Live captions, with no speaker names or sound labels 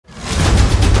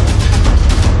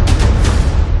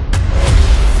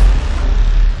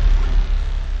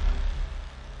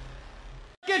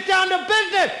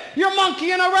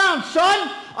monkeying around, son.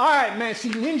 All right, man, see,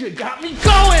 Ninja got me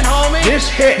going, homie.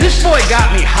 This boy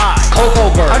got me high.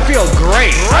 Cocoa Bird. I feel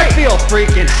great. I feel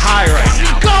freaking high right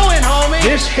now. Going, homie.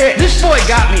 This boy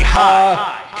got me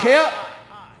high.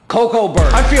 Cocoa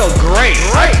Bird. I feel great.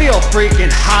 I feel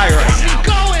freaking high right now.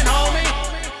 Going, homie.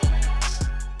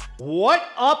 What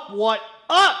up, what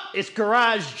up? It's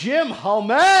Garage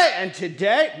GYMHOMIE, and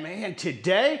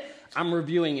today, I'm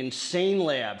reviewing Insane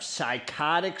Labz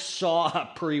Psychotic Saw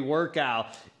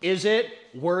pre-workout. Is it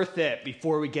worth it?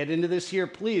 Before we get into this here,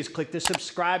 please click the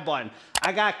subscribe button.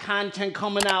 I got content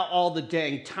coming out all the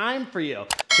dang time for you.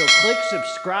 So click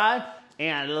subscribe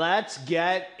and let's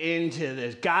get into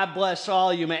this. God bless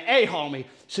all you, man. Hey, homie,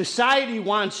 society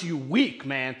wants you weak,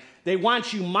 man. They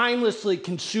want you mindlessly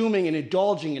consuming and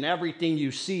indulging in everything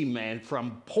you see, man.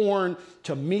 From porn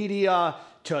to media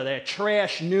to the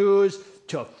trash news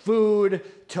to food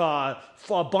to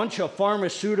a bunch of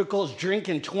pharmaceuticals,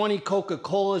 drinking 20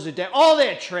 Coca-Colas a day. All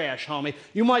that trash, homie.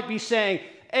 You might be saying,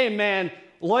 hey, man,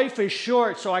 life is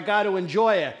short, so I got to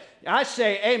enjoy it. I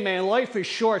say, hey, man, life is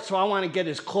short, so I want to get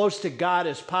as close to God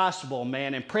as possible,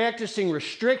 man. And practicing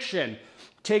restriction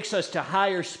takes us to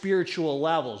higher spiritual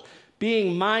levels.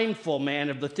 Being mindful, man,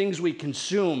 of the things we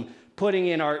consume, putting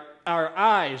in our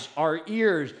eyes, our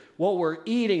ears, what we're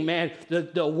eating, man,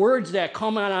 the words that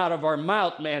come out of our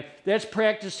mouth, man, that's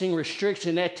practicing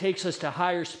restriction. That takes us to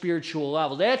higher spiritual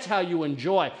levels. That's how you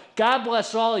enjoy. God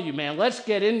bless all of you, man. Let's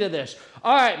get into this.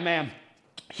 All right, man,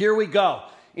 here we go.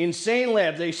 Insane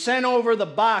Labz, they sent over the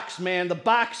box, man, the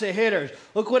box of hitters.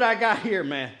 Look what I got here,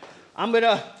 man.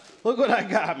 Look what I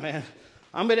got, man.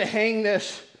 I'm gonna hang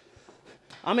this.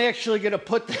 I'm actually gonna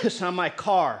put this on my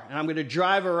car, and I'm gonna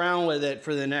drive around with it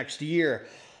for the next year.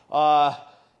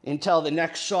 Until the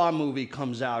next Saw movie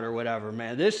comes out or whatever,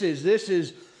 man. This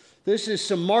is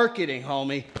some marketing,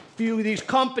 homie. Few of these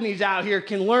companies out here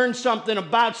can learn something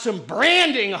about some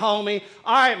branding, homie.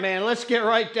 All right, man, let's get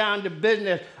right down to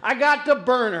business. I got the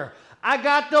burner. I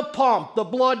got the pump, the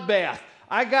bloodbath.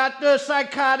 I got the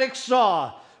psychotic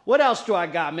saw. What else do I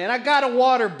got, man? I got a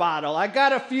water bottle. I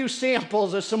got a few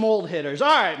samples of some old hitters. All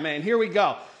right, man, here we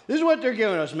go. This is what they're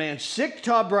giving us, man. Sick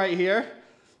tub right here.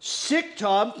 Sick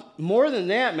tub, more than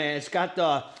that, man. It's got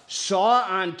the saw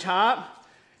on top,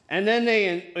 and then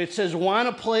it says,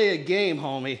 wanna play a game,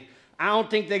 homie. I don't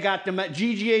think they got the,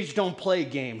 GGH don't play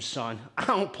games, son. I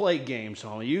don't play games,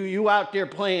 homie. You out there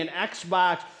playing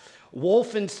Xbox,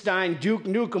 Wolfenstein, Duke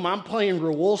Nukem, I'm playing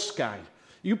Rewolfstein.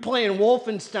 You playing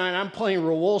Wolfenstein, I'm playing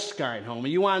Rewolfstein, homie.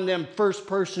 You on them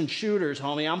first-person shooters,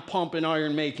 homie. I'm pumping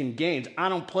iron making games. I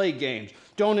don't play games.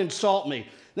 Don't insult me.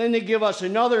 Then they give us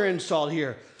another insult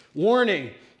here.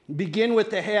 Warning, begin with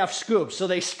the half scoop. So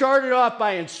they started off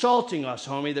by insulting us,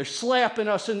 homie. They're slapping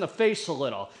us in the face a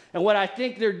little. And what I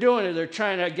think they're doing is they're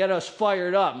trying to get us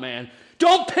fired up, man.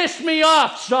 Don't piss me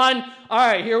off, son. All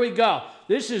right, here we go.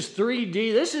 This is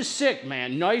 3D. This is sick,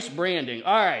 man. Nice branding.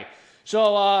 All right.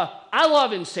 So I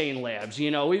love Insane Labz.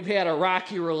 You know, we've had a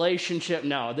rocky relationship.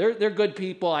 No, they're good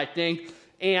people, I think.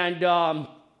 And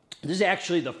this is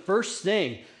actually the first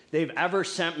thing they've ever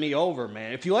sent me over,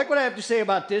 man. If you like what I have to say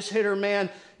about this hitter, man,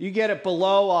 you get it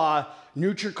below.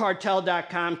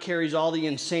 Nutricartel.com carries all the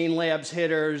Insane Labz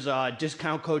hitters.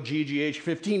 Discount code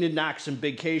GGH15 to knock some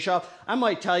big cash off. I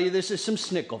might tell you this is some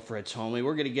snickle fritz, homie.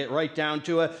 We're going to get right down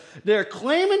to it. They're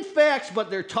claiming facts, but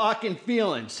they're talking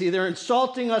feelings. See, they're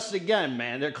insulting us again,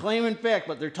 man. They're claiming facts,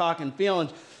 but they're talking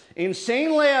feelings. Insane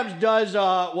Labz does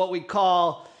what we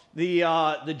call the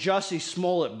Jussie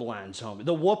Smollett blends, homie.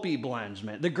 The Whoopi blends,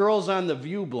 man. The Girls on the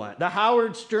View blend. The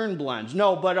Howard Stern blends.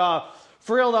 No, but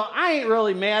for real though, I ain't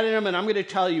really mad at them, and I'm going to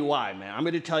tell you why, man. I'm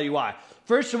going to tell you why.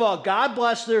 First of all, God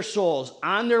bless their souls.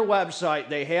 On their website,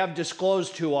 they have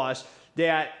disclosed to us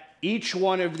that each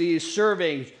one of these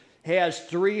servings has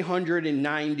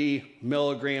 390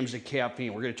 milligrams of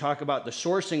caffeine. We're going to talk about the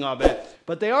sourcing of it,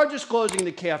 but they are disclosing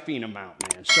the caffeine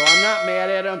amount, man. So I'm not mad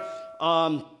at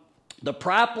them. The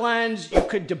prop blends, you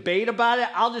could debate about it.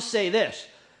 I'll just say this.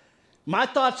 My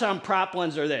thoughts on prop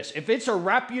blends are this. If it's a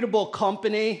reputable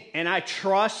company and I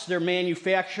trust their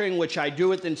manufacturing, which I do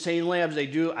with Insane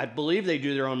Labz, I believe they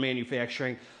do their own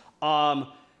manufacturing,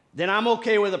 then I'm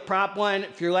okay with a prop blend.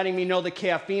 If you're letting me know the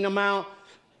caffeine amount,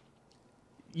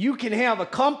 you can have a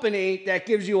company that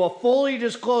gives you a fully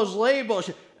disclosed label.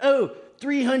 Oh,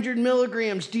 300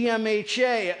 milligrams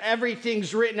DMHA,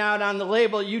 everything's written out on the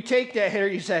label. You take that hitter,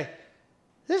 you say,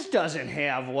 this doesn't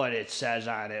have what it says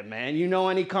on it, man. You know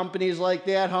any companies like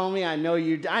that, homie? I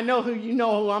know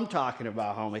who I'm talking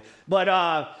about, homie.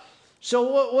 But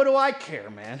so what do I care,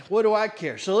 man? What do I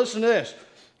care? So listen to this.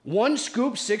 One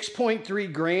scoop,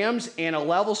 6.3 grams, and a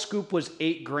level scoop was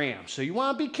 8 grams. So you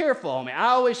want to be careful, homie. I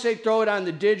always say throw it on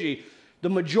the digi. The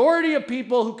majority of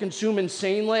people who consume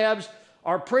Insane Labs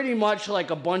are pretty much like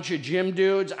a bunch of gym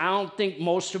dudes. I don't think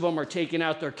most of them are taking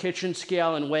out their kitchen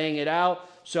scale and weighing it out.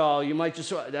 So you might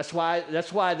just, that's why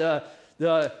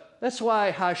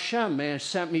Hashem, man,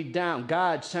 sent me down.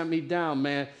 God sent me down,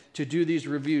 man, to do these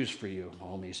reviews for you,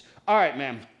 homies. All right,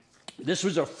 man. This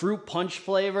was a fruit punch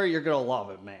flavor. You're going to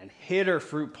love it, man. Hitter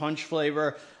fruit punch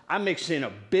flavor. I mixed in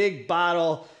a big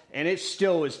bottle, and it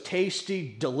still was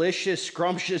tasty, delicious,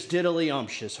 scrumptious,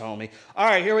 diddly-umptious, homie. All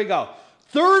right, here we go.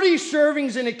 30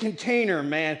 servings in a container,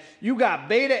 man. You got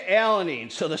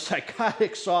beta-alanine, so the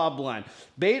Psychotic Saw blend.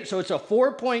 So it's a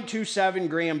 4.27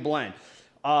 gram blend.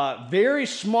 Very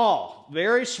small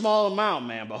amount,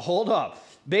 man, but hold up.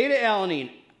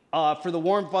 Beta-alanine. For the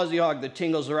warm fuzzy hug, the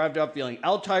tingles, the revved up feeling,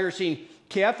 L-tyrosine,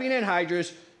 caffeine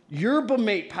anhydrous, yerba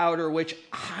mate powder, which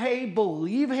I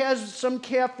believe has some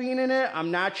caffeine in it.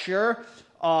 I'm not sure.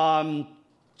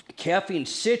 Caffeine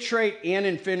citrate and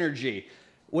Infinergy,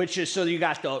 which is, so you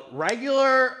got the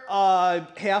regular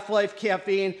half-life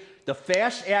caffeine, the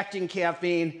fast-acting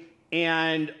caffeine,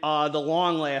 and the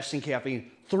long-lasting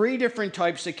caffeine. 3 different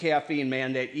types of caffeine,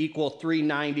 man, that equal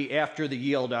 390 after the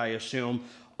yield, I assume.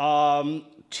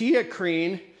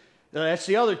 Teacrine, that's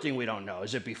the other thing we don't know.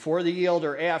 Is it before the yield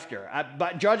or after?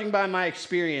 But judging by my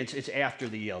experience, it's after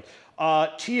the yield.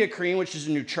 Teacrine, which is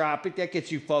a nootropic that gets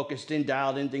you focused in,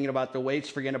 dialed in, thinking about the weights,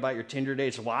 forgetting about your Tinder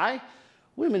dates. Why?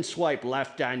 Women swipe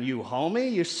left on you,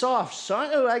 homie. You're soft, son.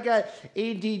 Oh, I got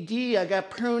ADD. I got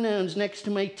pronouns next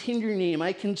to my Tinder name.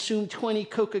 I consume 20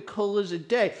 Coca-Colas a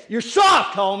day. You're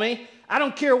soft, homie. I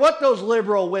don't care what those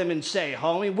liberal women say,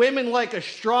 homie. Women like a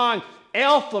strong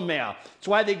alpha male. That's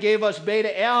why they gave us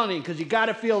beta-alanine, because you got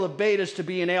to feel the betas to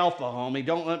be an alpha, homie.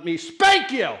 Don't let me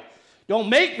spank you. Don't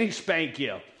make me spank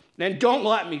you. Then don't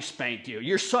let me spank you.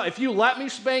 If you let me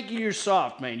spank you, you're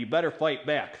soft, man. You better fight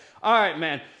back. All right,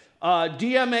 man.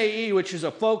 DMAE, which is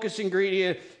a focus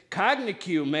ingredient.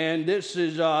 CogniQ, man.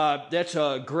 That's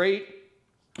a great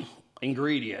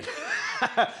ingredient.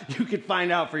 You can find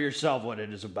out for yourself what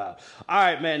it is about. All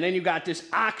right, man. Then you got this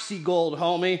OxyGold,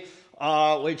 homie.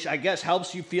 Which I guess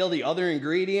helps you feel the other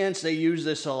ingredients. They use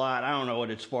this a lot. I don't know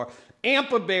what it's for.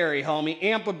 Ampaberry, homie.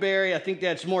 Ampaberry, I think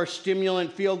that's more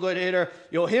stimulant, feel-good hitter.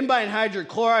 Yohimbine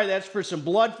hydrochloride, that's for some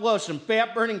blood flow, some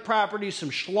fat-burning properties, some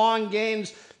schlong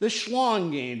gains. The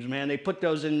schlong gains, man, they put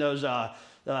those in those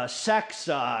sex,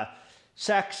 what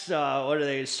are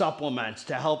they, supplements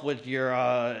to help with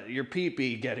your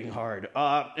pee-pee getting hard.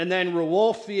 And then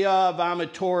Rewolfia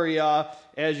vomitoria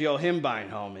as yohimbine,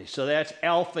 homie. So that's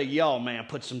alpha yo, man.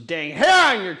 Put some dang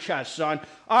hair on your chest, son.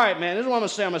 All right, man, this is what I'm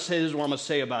going to say. This is what I'm going to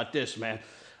say about this, man.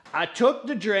 I took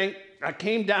the drink. I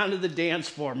came down to the dance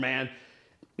floor, man.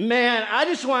 Man, I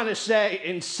just want to say,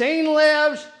 Insane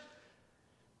Labs,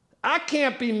 I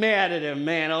can't be mad at him,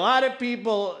 man. A lot of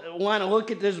people want to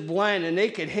look at this blend and they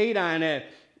could hate on it.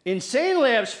 Insane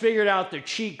Labs figured out their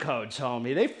cheat codes,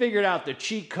 homie. They figured out the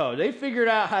cheat code. They figured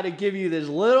out how to give you this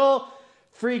little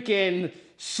freaking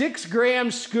 6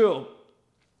 gram scoop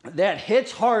that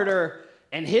hits harder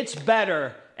and hits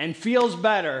better and feels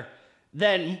better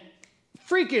than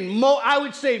freaking, I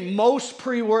would say most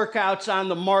pre-workouts on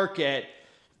the market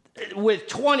with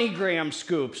 20 gram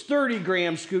scoops, 30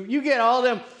 gram scoop. You get all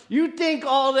them, you think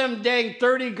all them dang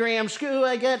 30 gram scoop,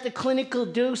 I got the clinical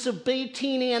dose of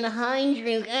betaine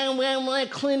anhydrous, and my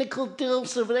clinical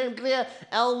dose of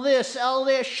L this, L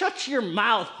that. Shut your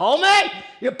mouth, homie!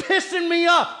 You're pissing me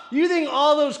off. You think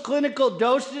all those clinical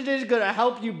dosages is gonna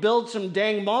help you build some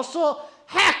dang muscle?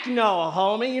 Heck no,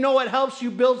 homie. You know what helps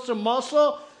you build some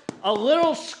muscle? A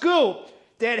little scoop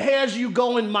that has you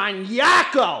going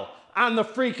maniaco on the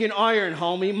freaking iron,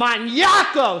 homie.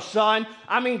 Maniaco, son.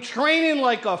 I mean, training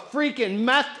like a freaking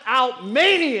methed out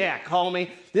maniac, homie.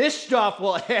 This stuff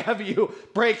will have you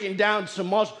breaking down some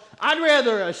muscle. I'd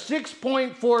rather a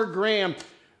 6.4 gram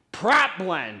prop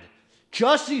blend,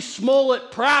 Jussie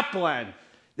Smollett prop blend,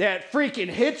 that freaking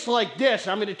hits like this.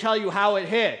 I'm going to tell you how it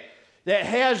hit. That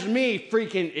has me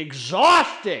freaking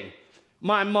exhausting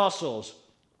my muscles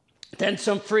than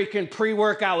some freaking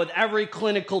pre-workout with every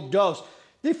clinical dose.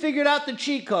 They figured out the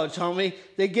cheat codes, homie.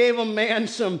 They gave a man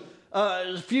some,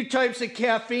 a few types of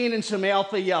caffeine and some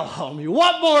alpha yellow, homie.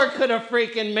 What more could a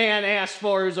freaking man ask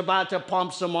for who's about to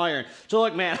pump some iron? So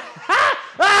look, man,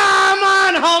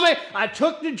 I'm on, homie. I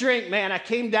took the drink, man. I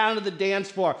came down to the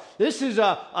dance floor. This is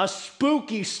a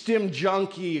spooky STIM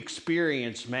junkie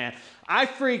experience, man. I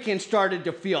freaking started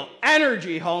to feel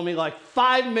energy, homie, like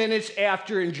 5 minutes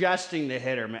after ingesting the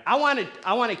hitter, man. I want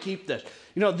to keep this.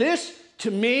 You know, this, to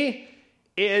me,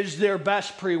 is their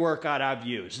best pre-workout I've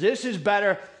used. This is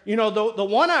better. You know, the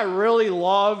one I really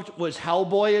loved was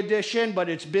Hellboy Edition, but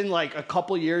it's been like a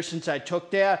couple years since I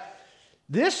took that.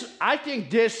 I think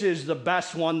this is the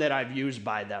best one that I've used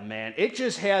by them, man. It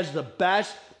just has the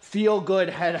best feel-good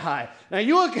head high. Now,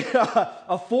 you look at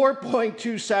a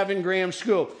 4.27 gram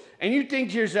scoop, and you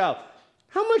think to yourself,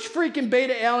 how much freaking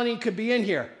beta-alanine could be in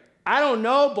here? I don't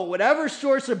know, but whatever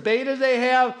source of beta they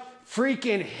have,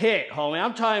 freaking hit, homie.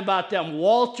 I'm talking about them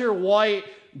Walter White,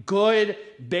 good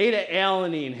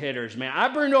beta-alanine hitters, man. I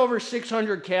burned over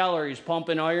 600 calories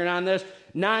pumping iron on this.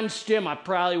 Non-stim, I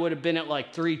probably would have been at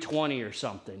like 320 or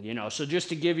something, you know. So just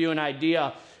to give you an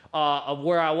idea of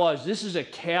where I was, this is a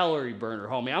calorie burner,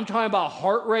 homie. I'm talking about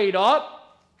heart rate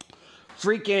up,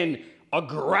 freaking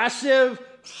aggressive,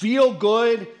 feel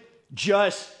good,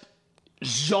 just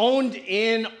zoned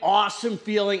in, awesome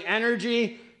feeling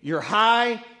energy. You're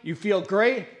high, you feel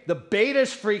great. The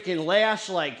betas freaking last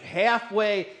like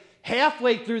halfway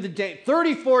through the day,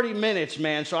 30, 40 minutes,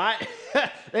 man. So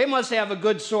they must have a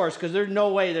good source, because there's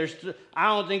no way I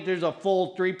don't think there's a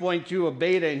full 3.2 of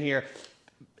beta in here.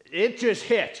 It just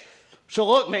hits. So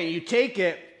look, man, you take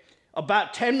it,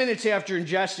 about 10 minutes after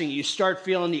ingesting, you start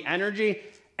feeling the energy.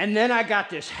 And then I got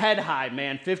this head high,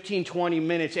 man, 15, 20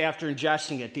 minutes after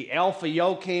ingesting it. The alpha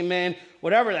yo came in,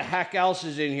 whatever the heck else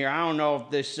is in here. I don't know if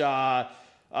this,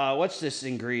 what's this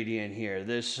ingredient here?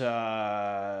 This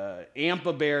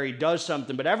ampaberry does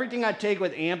something, but everything I take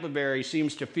with ampaberry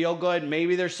seems to feel good.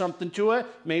 Maybe there's something to it.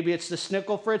 Maybe it's the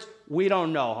snickle fritz. We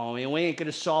don't know, homie. We ain't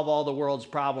gonna solve all the world's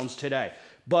problems today.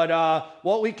 But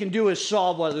what we can do is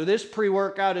solve whether this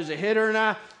pre-workout is a hitter or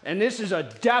not, and this is a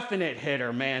definite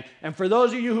hitter, man. And for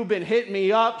those of you who've been hitting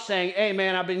me up saying, hey,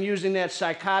 man, I've been using that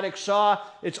Psychotic saw,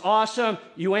 it's awesome,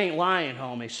 you ain't lying,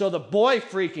 homie. So the boy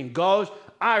freaking goes.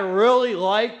 I really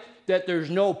like that there's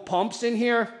no pumps in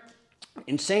here.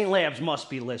 Insane Labs must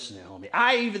be listening, homie.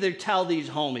 I either tell these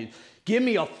homies, give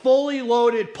me a fully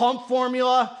loaded pump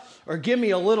formula, or give me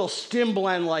a little stim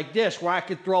blend like this where I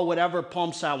could throw whatever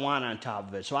pumps I want on top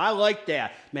of it. So I like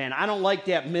that, man. I don't like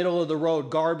that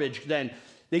middle-of-the-road garbage. Then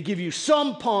they give you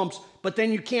some pumps, but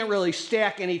then you can't really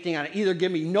stack anything on it. Either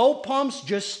give me no pumps,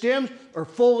 just stims, or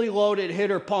fully loaded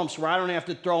hitter pumps where I don't have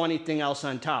to throw anything else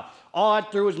on top. All I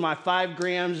threw was my 5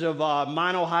 grams of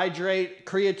monohydrate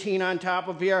creatine on top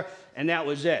of here, and that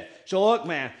was it. So look,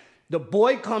 man, the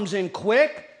boy comes in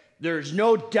quick. There's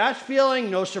no death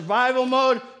feeling, no survival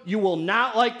mode. You will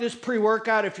not like this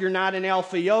pre-workout if you're not an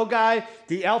Alpha Yo guy.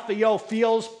 The Alpha Yo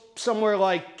feels somewhere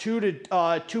like 2 to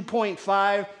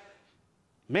 2.5.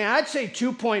 Man, I'd say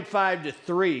 2.5 to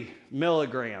 3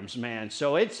 milligrams, man.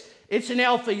 So it's an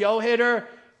Alpha Yo hitter,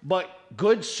 but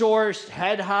good source,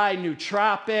 head high,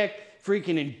 nootropic,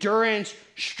 freaking endurance,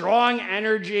 strong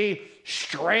energy,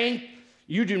 strength.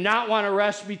 You do not want to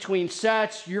rest between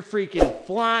sets. You're freaking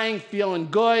flying,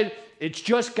 feeling good. It's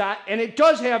just got, and it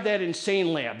does have that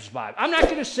Insane Labs vibe. I'm not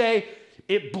going to say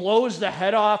it blows the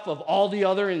head off of all the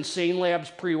other Insane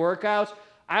Labs pre-workouts.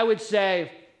 I would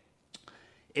say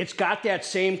it's got that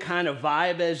same kind of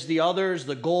vibe as the others,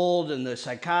 the Gold and the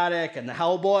Psychotic and the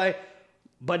Hellboy,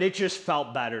 but it just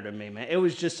felt better to me, man. It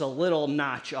was just a little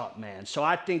notch up, man. So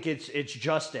I think it's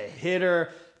just a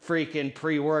hitter freaking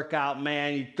pre-workout,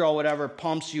 man. You throw whatever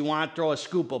pumps you want, throw a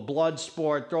scoop of Blood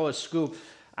Sport, throw a scoop.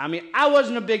 I mean, I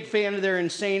wasn't a big fan of their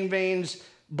Insane Veins,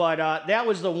 but that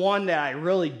was the one that I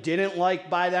really didn't like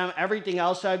by them. Everything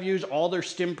else I've used, all their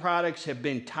stim products have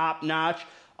been top-notch.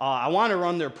 I want to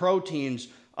run their proteins.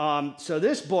 So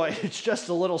this boy, it's just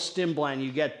a little stim blend.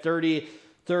 You get 30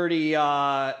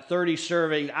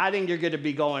 servings. I think you're going to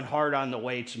be going hard on the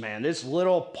weights, man. This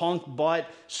little punk butt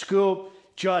scoop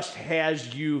just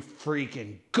has you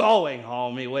freaking going,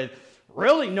 homie, with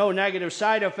really no negative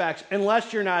side effects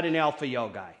unless you're not an Alpha Yo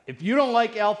guy. If you don't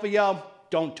like Alpha Yo,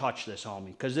 don't touch this, homie,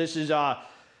 because this is a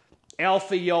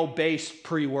Alpha Yo based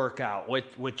pre-workout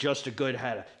with just a good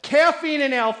header. Caffeine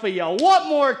and Alpha Yo. What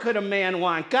more could a man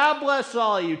want? God bless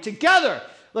all of you. Together,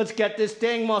 let's get this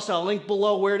dang muscle. I'll link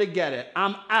below where to get it.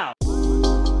 I'm out.